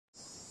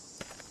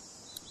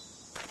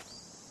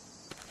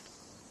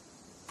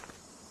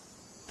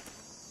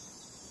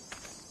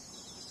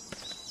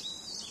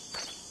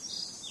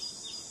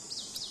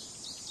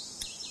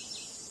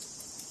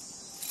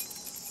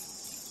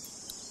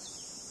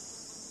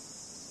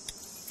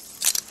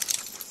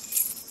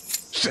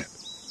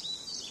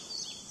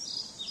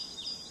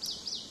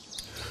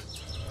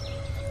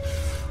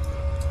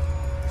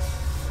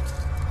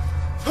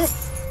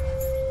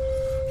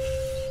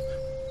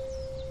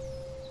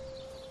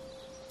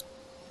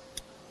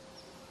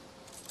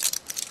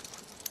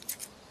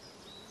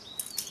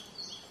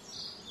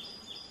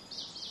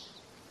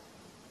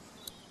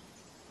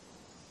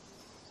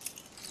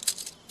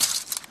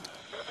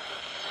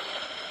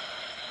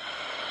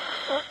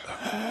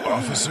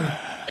officer?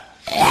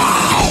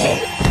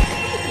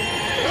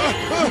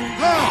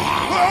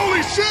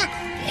 Holy shit!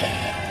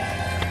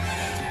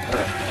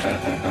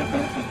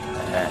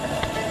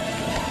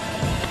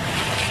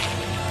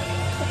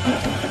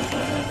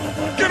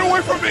 Get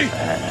away from me!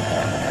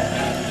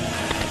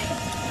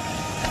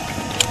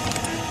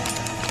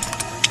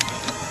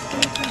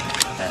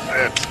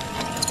 Shit!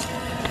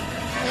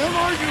 Where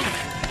are you?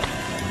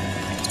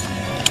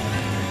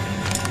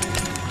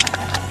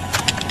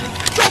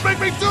 Don't make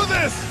me do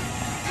this!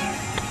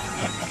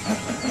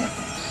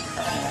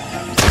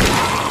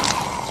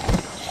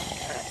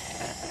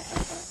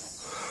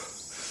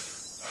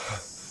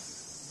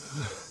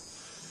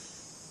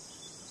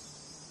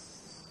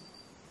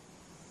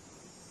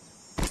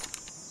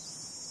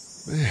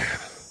 Man.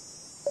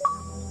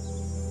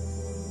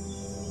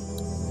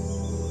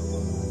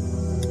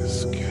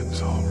 His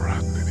skin's all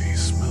rotten and he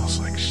smells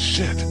like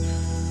shit.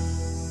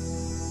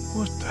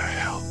 What the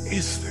hell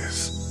is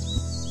this?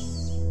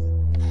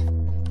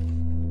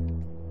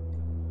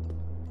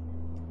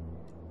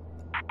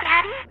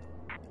 Daddy?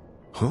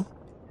 Huh?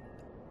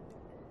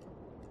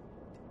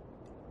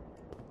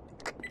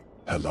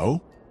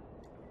 Hello?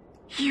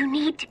 You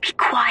need to be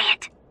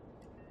quiet.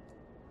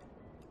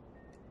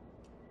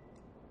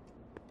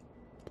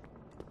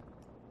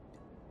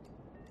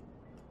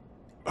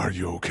 Are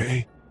you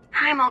okay?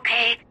 I'm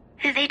okay.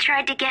 They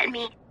tried to get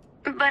me,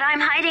 but I'm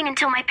hiding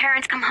until my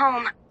parents come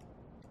home.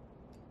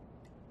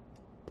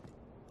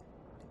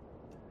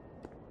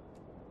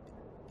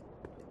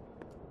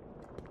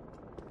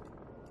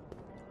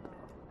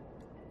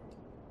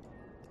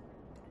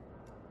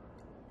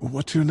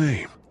 What's your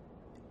name?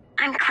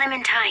 I'm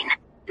Clementine.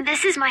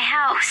 This is my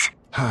house.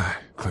 Hi,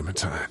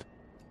 Clementine.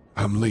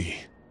 I'm Lee.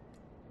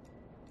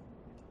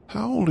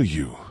 How old are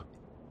you?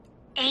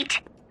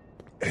 8.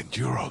 And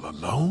you're all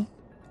alone?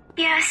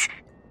 Yes.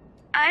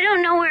 I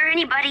don't know where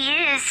anybody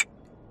is.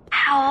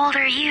 How old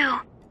are you?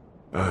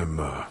 I'm,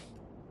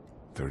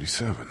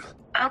 37.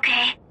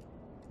 Okay.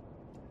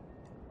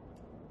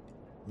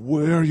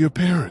 Where are your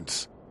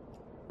parents?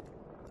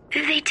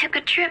 They took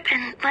a trip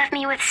and left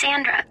me with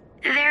Sandra.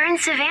 They're in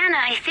Savannah,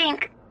 I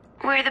think.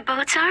 Where the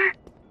boats are?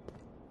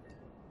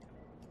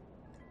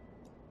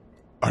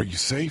 Are you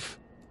safe?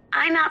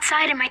 I'm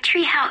outside in my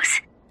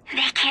treehouse.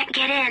 They can't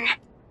get in.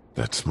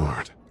 That's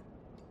smart.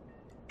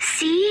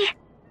 See?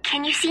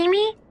 Can you see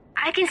me?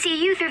 I can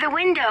see you through the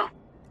window.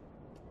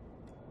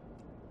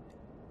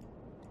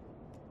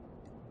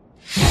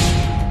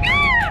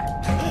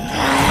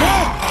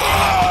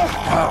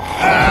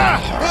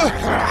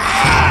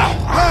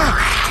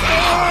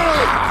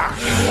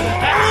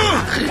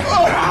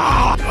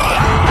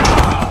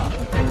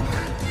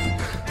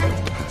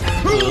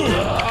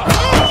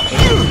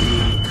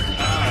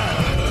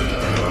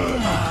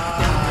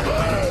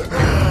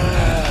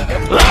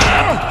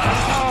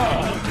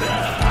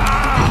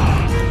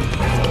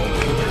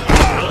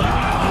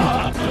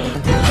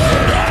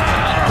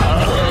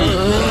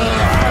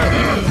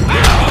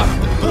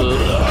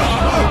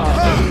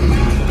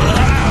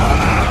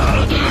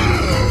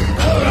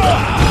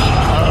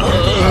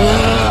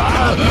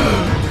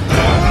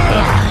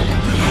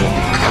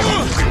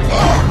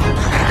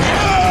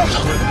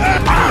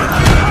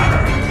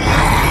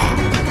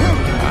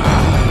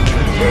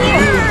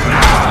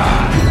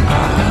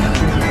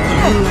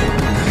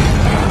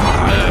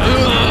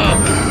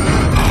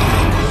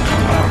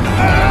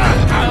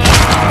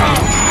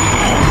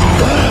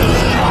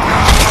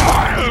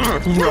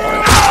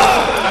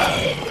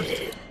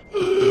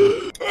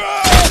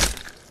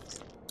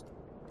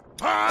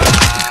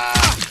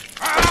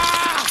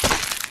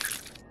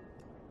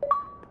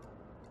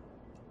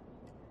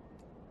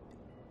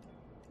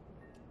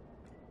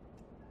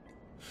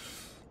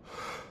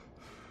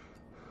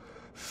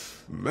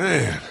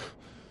 Man.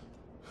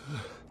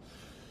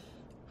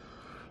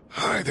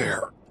 Hi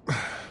there.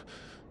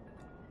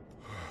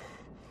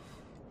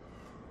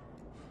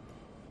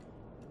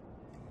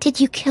 Did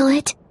you kill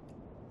it?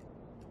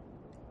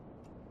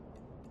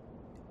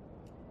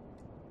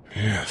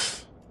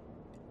 Yes.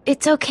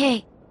 It's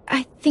okay.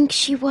 I think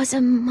she was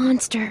a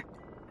monster.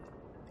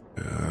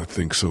 I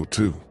think so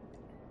too.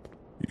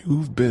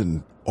 You've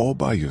been all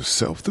by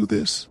yourself through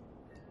this?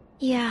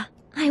 Yeah,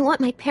 I want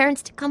my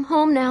parents to come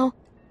home now.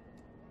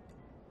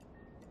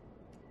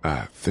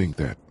 I think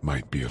that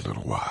might be a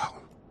little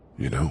while,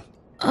 you know?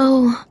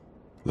 Oh.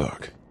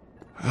 Look,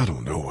 I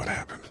don't know what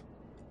happened,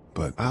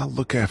 but I'll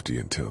look after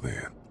you until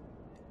then.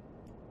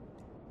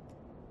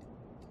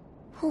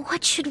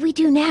 What should we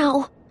do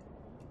now?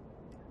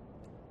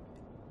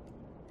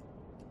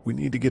 We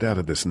need to get out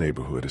of this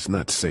neighborhood. It's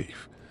not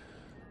safe.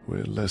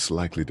 We're less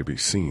likely to be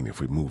seen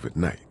if we move at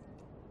night.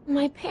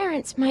 My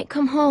parents might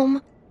come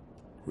home.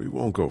 We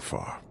won't go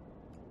far.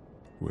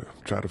 We'll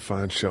try to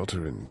find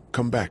shelter and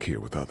come back here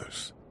with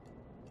others.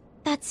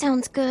 That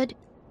sounds good.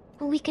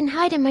 We can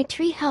hide in my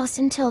treehouse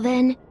until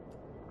then.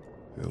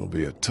 It'll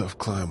be a tough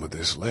climb with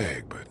this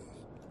leg, but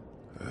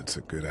that's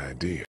a good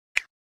idea.